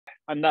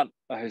I'm not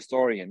a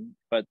historian,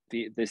 but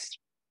this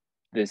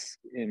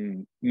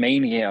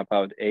mania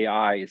about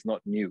AI is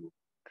not new.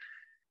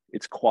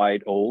 It's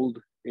quite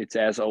old. It's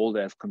as old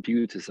as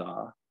computers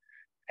are.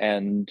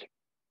 And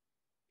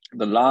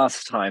the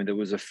last time there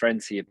was a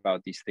frenzy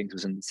about these things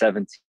was in the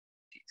 70s,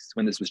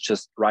 when this was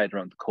just right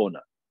around the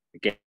corner.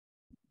 Again,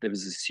 it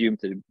was assumed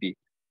that it would be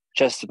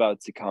just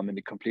about to come, and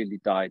it completely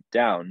died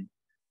down.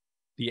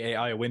 The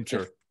AI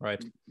winter,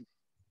 right?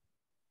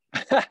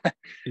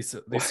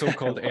 The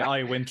so-called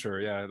AI winter,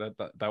 yeah,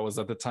 that was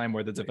at the time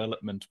where the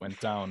development went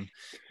down.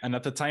 And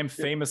at the time,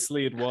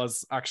 famously, it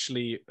was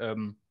actually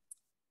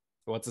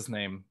what's his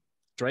name,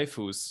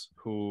 Dreyfus,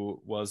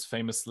 who was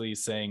famously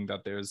saying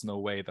that there's no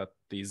way that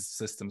these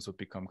systems would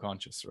become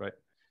conscious, right?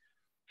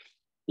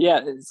 Yeah,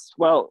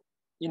 well,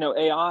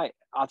 AI,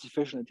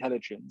 artificial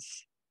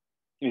intelligence.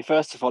 I mean,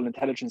 first of all,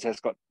 intelligence has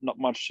got not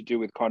much to do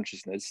with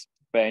consciousness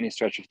by any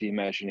stretch of the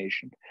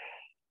imagination.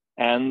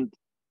 And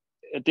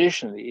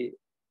additionally,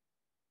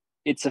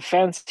 it's a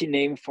fancy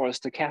name for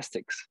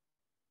stochastics.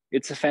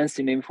 It's a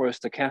fancy name for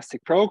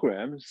stochastic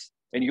programs.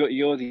 And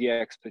you're the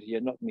expert here,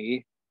 not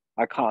me.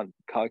 I can't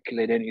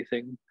calculate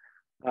anything.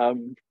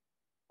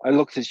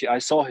 I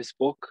saw his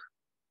book,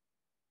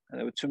 and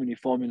there were too many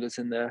formulas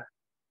in there.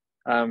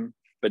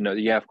 But no,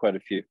 you have quite a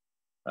few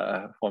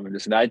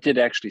formulas. And I did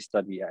actually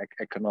study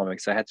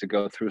economics. I had to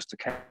go through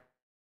stochastics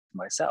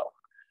myself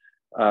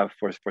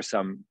for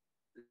some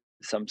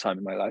time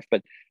in my life.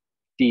 But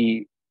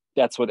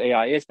that's what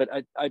AI is. But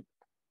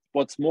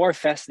what's more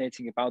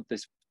fascinating about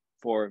this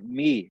for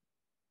me,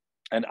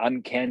 and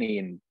uncanny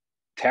and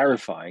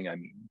terrifying, I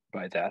mean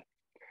by that,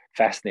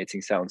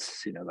 fascinating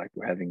sounds, like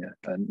we're having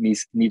a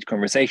neat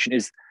conversation,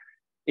 is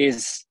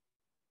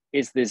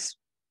this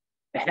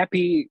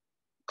happy,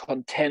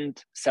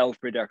 content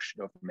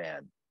self-reduction of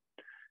man.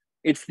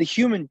 It's the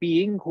human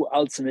being who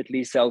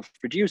ultimately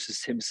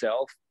self-produces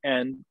himself,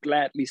 and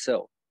gladly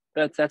so.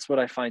 That's what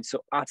I find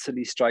so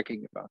utterly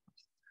striking about this.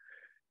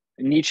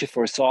 Nietzsche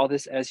foresaw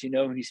this, as you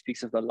know, when he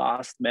speaks of the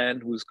last man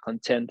who's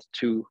content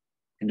to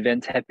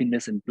invent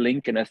happiness and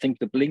blink. And I think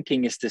the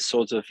blinking is this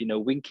sort of,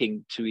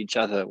 winking to each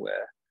other,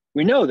 where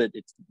we know that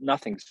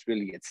nothing's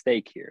really at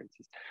stake here.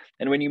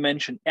 And when you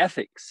mention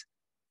ethics,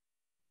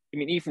 I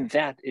mean, even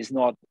that is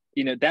not,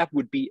 that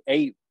would be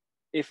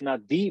if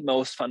not the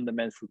most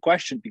fundamental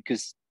question,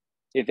 because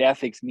if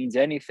ethics means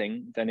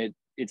anything, then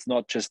it's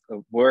not just a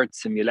word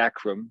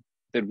simulacrum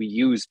that we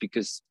use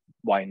because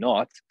why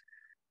not?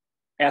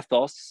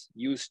 Ethos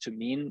used to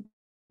mean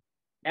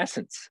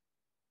essence.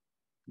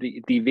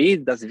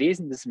 Das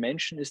Wesen des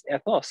Menschen ist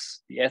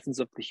ethos. The essence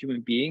of the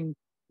human being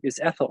is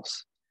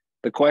ethos.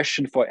 The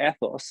question for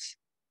ethos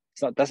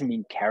doesn't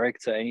mean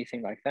character or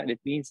anything like that. It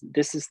means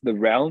this is the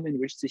realm in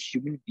which the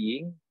human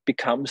being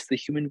becomes the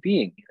human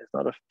being. It's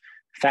not a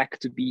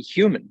fact to be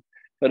human.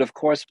 But of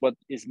course, what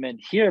is meant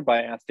here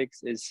by ethics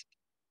is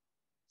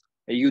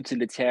a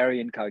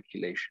utilitarian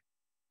calculation.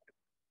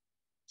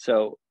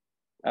 So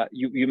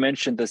you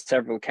mentioned the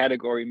several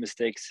category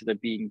mistakes that are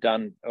being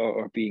done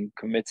or being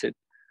committed.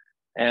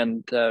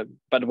 And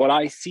but what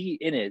I see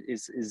in it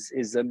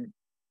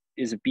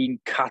is being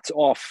cut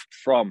off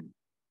from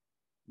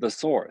the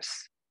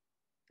source.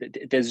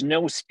 There's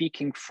no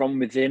speaking from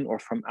within or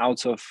from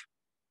out of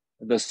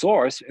the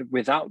source,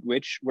 without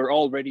which we're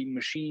already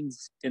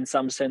machines in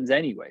some sense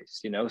anyways.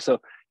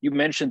 So you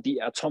mentioned the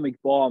atomic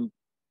bomb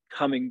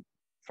coming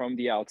from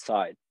the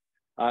outside.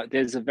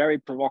 There's a very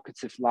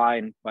provocative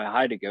line by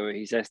Heidegger where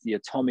he says the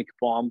atomic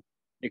bomb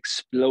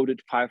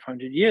exploded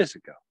 500 years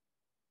ago.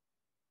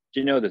 Do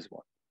you know this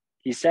one?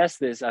 He says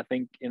this, I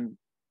think, in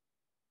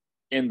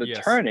the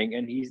Yes. Turning,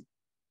 and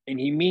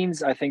he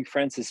means, I think,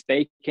 Francis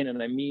Bacon,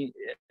 and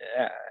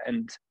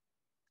and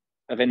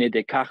René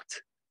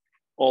Descartes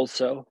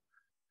also.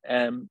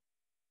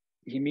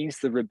 He means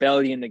the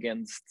rebellion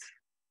against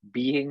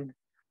being,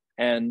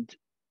 and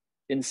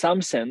in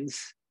some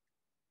sense,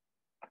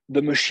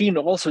 the machine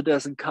also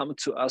doesn't come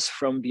to us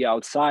from the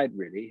outside,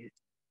 really,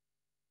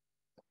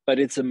 but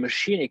it's a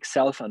machinic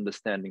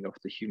self-understanding of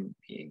the human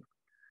being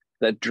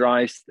that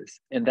drives this.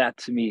 And that,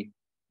 to me,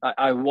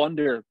 I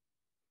wonder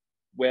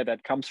where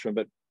that comes from,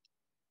 but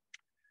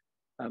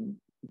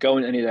go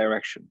in any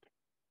direction,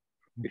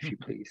 if you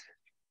please.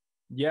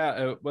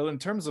 Yeah, well, in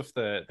terms of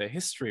the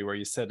history, where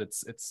you said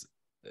it's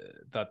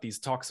that these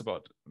talks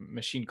about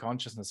machine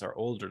consciousness are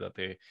older, that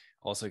they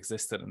also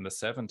existed in the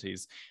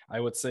 70s, I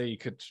would say you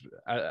could,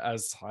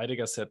 as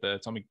Heidegger said, the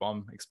atomic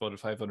bomb exploded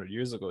 500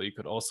 years ago. You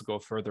could also go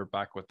further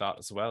back with that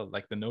as well,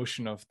 like the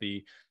notion of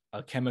the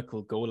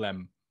alchemical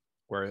golem,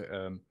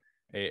 where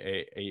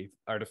a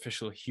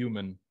artificial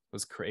human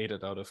was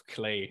created out of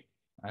clay,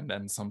 and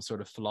then some sort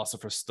of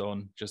philosopher's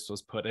stone just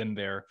was put in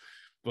there,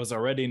 was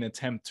already an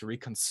attempt to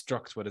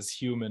reconstruct what is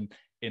human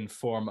in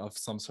form of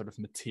some sort of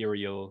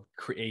material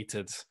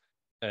created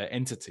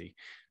entity.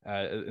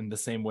 In the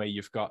same way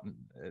you've got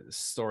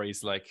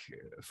stories like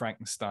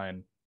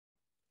Frankenstein,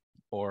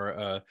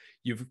 or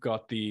you've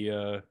got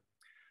the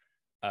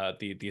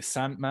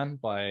Sandman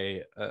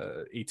by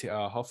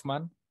E.T.A.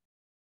 Hoffmann,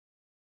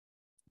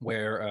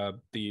 where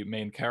the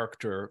main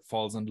character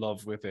falls in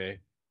love with a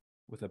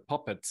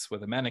puppet,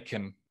 with a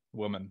mannequin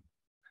woman,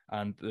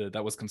 and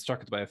that was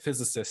constructed by a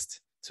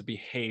physicist to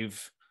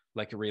behave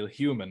like a real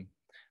human.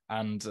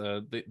 And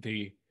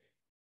the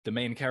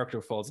main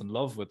character falls in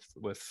love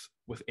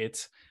with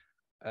it,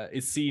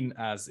 is seen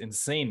as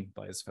insane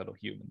by his fellow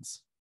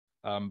humans,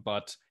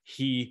 but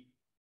he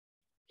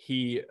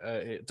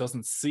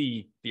doesn't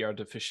see the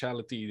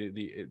artificiality,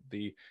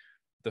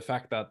 the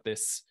fact that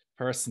this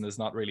person is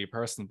not really a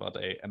person but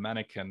a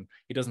mannequin.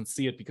 He doesn't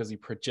see it because he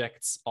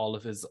projects all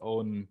of his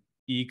own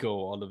ego,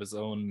 all of his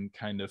own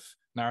kind of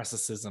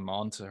narcissism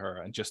onto her,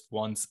 and just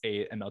wants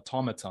an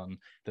automaton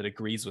that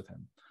agrees with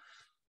him.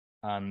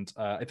 And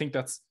I think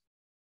that's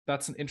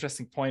an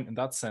interesting point in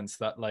that sense,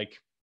 that like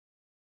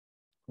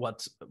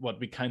what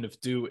we kind of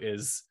do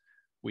is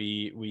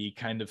we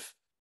kind of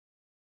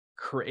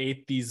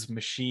create these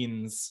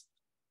machines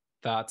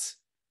that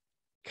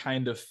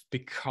kind of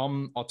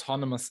become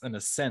autonomous in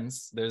a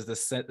sense. There's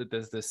this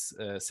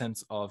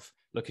sense of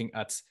looking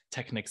at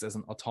technics as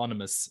an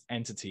autonomous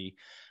entity,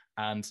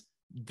 and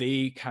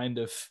they kind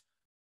of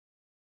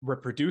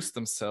reproduce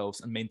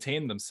themselves and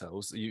maintain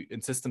themselves.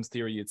 In systems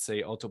theory, you'd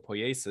say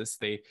autopoiesis.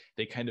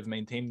 They kind of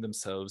maintain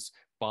themselves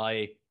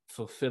by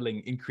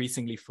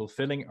increasingly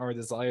fulfilling our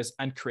desires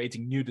and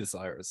creating new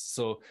desires.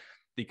 So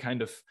the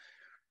kind of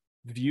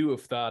view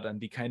of that and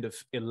the kind of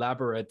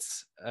elaborate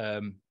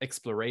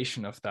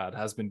exploration of that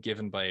has been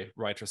given by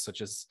writers such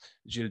as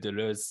Gilles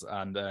Deleuze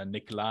and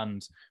Nick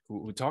Land,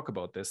 who talk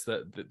about this.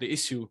 The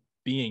issue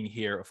being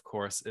here, of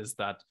course, is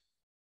that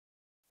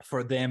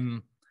for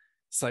them,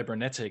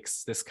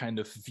 cybernetics, this kind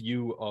of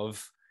view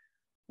of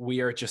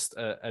we are just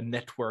a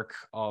network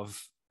of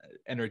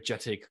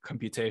energetic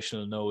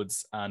computational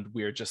nodes, and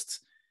we're just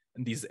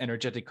these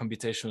energetic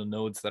computational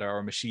nodes that are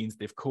our machines.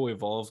 They've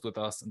co-evolved with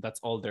us, and that's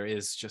all there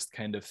is, just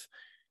kind of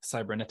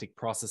cybernetic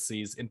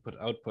processes, input,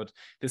 output.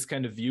 This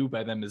kind of view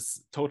by them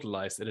is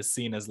totalized. It is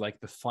seen as like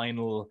the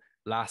final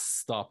last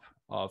stop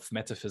of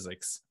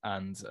metaphysics,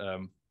 and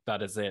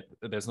that is it.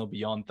 There's no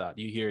beyond that.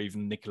 You hear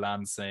even Nick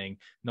Land saying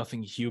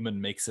nothing human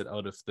makes it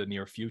out of the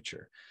near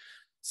future.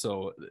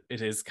 So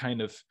it is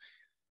kind of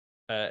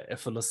a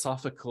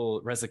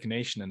philosophical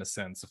resignation, in a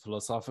sense, a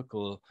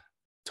philosophical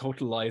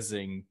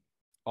totalizing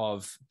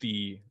of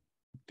the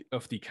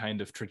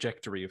kind of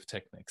trajectory of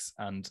technics.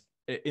 And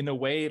in a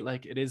way,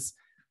 like, it is,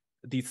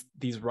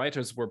 these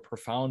writers were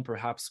profound,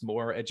 perhaps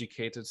more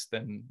educated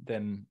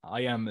than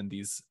I am in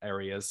these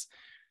areas,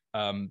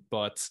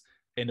 but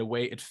in a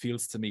way it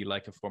feels to me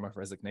like a form of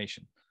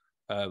resignation.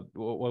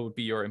 What would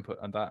be your input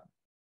on that?